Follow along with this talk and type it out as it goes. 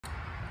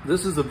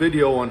This is a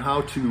video on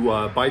how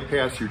to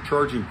bypass your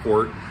charging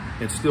port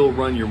and still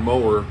run your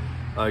mower,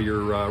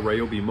 your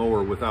Ryobi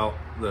mower, without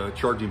the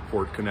charging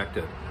port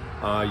connected.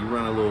 You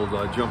run a little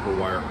jumper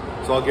wire.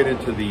 So I'll get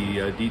into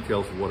the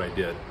details of what I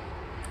did,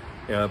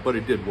 but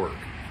it did work.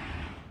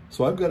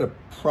 So I've got a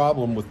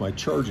problem with my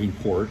charging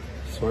port,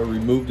 so I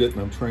removed it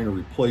and I'm trying to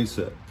replace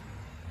it.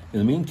 In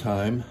the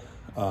meantime,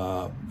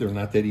 they're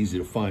not that easy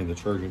to find, the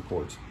charging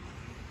ports.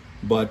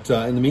 But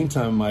in the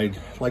meantime, I'd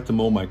like to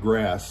mow my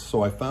grass.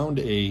 So I found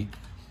a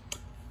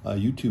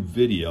YouTube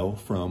video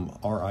from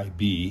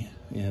Ryobi,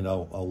 and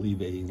I'll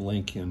leave a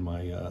link in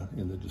my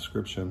in the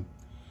description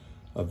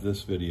of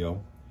this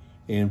video.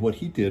 And what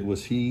he did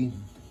was he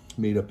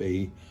made up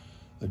a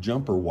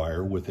jumper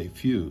wire with a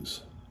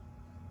fuse.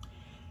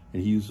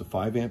 And he used a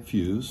 5-amp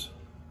fuse,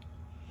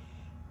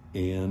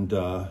 and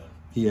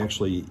he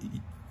actually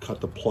cut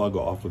the plug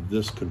off of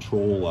this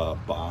control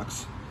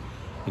box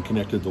and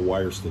connected the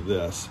wires to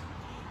this.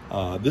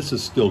 This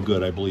is still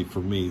good, I believe, for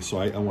me, so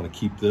I want to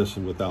keep this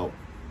and without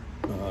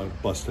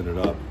busting it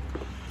up.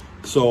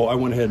 So I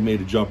went ahead and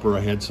made a jumper. I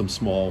had some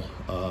small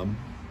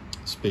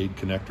spade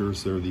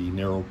connectors. They're the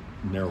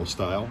narrow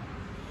style.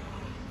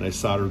 And I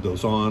soldered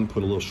those on,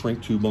 put a little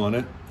shrink tube on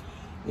it,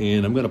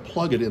 and I'm going to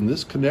plug it in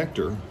this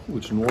connector,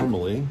 which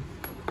normally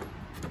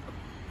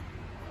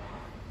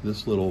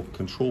this little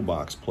control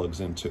box plugs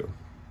into.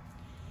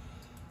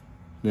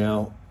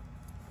 Now,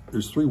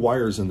 there's 3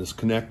 wires in this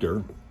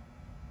connector,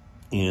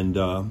 and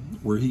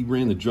where he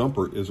ran the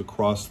jumper is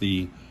across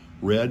the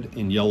red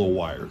and yellow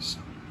wires.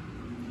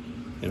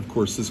 And of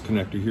course, this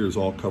connector here is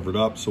all covered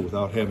up, so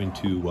without having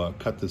to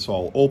cut this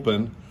all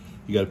open,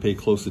 you got to pay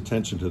close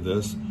attention to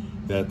this,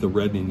 that the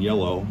red and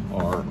yellow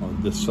are on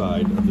this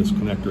side of this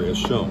connector as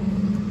shown.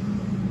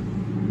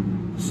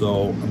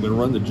 So I'm going to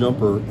run the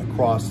jumper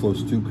across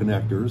those 2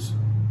 connectors.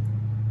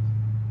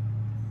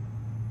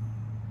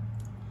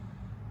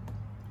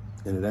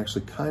 And it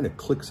actually kind of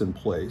clicks in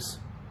place,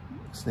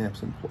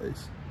 snaps in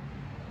place.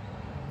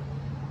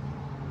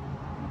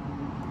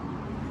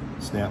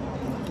 Snap.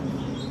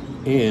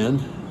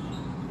 And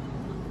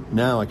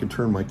now I can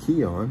turn my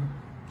key on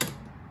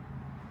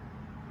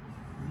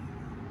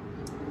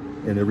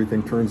and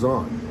everything turns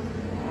on.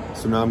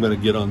 So now I'm going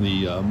to get on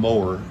the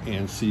mower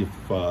and see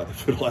if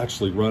it'll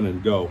actually run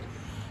and go.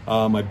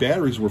 My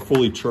batteries were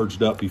fully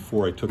charged up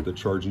before I took the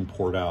charging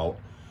port out.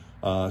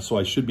 So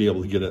I should be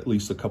able to get at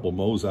least a couple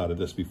mows out of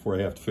this before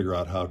I have to figure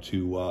out how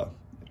to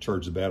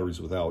charge the batteries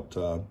without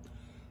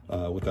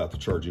the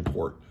charging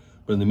port.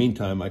 But in the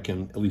meantime, I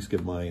can at least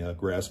get my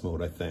grass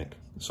mowed, I think.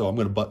 So I'm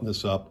going to button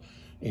this up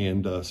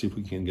and see if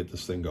we can get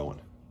this thing going.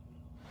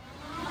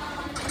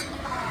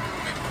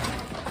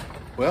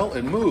 Well,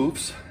 it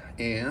moves,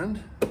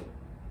 and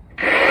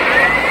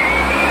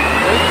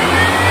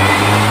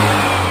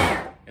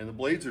the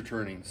blades are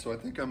turning. So I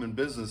think I'm in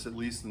business at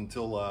least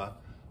until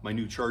my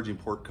new charging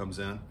port comes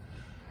in.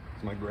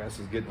 My grass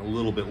is getting a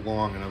little bit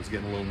long, and I was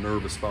getting a little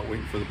nervous about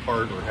waiting for the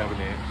part or having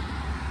to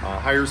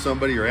hire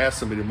somebody or ask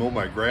somebody to mow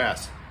my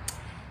grass.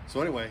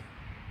 So anyway,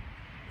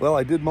 well,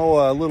 I did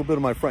mow a little bit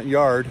of my front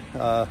yard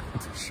to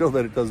show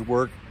that it does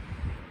work.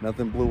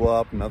 Nothing blew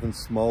up, nothing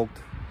smoked.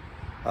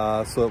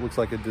 So it looks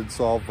like it did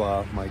solve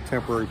my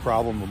temporary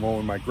problem of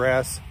mowing my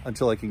grass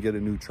until I can get a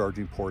new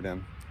charging port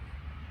in.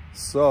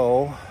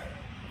 So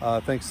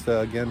thanks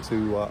again to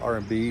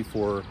Ryobi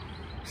for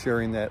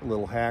sharing that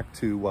little hack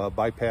to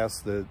bypass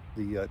the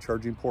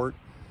charging port.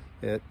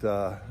 It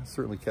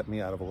certainly kept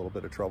me out of a little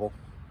bit of trouble.